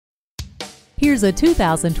Here's a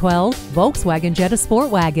 2012 Volkswagen Jetta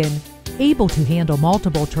SportWagen. Able to handle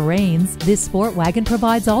multiple terrains, this sport wagon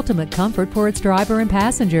provides ultimate comfort for its driver and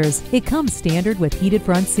passengers. It comes standard with heated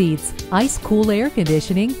front seats, ice-cool air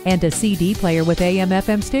conditioning, and a CD player with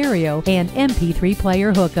AM/FM stereo and MP3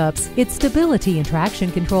 player hookups. Its stability and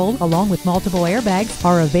traction control, along with multiple airbags,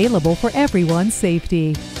 are available for everyone's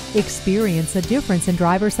safety. Experience a difference in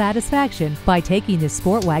driver satisfaction by taking this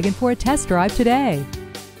sport wagon for a test drive today.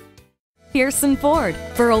 Pearson Ford.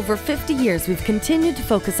 For over 50 years, we've continued to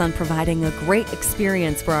focus on providing a great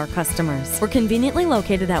experience for our customers. We're conveniently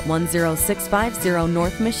located at 10650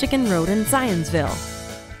 North Michigan Road in Zionsville.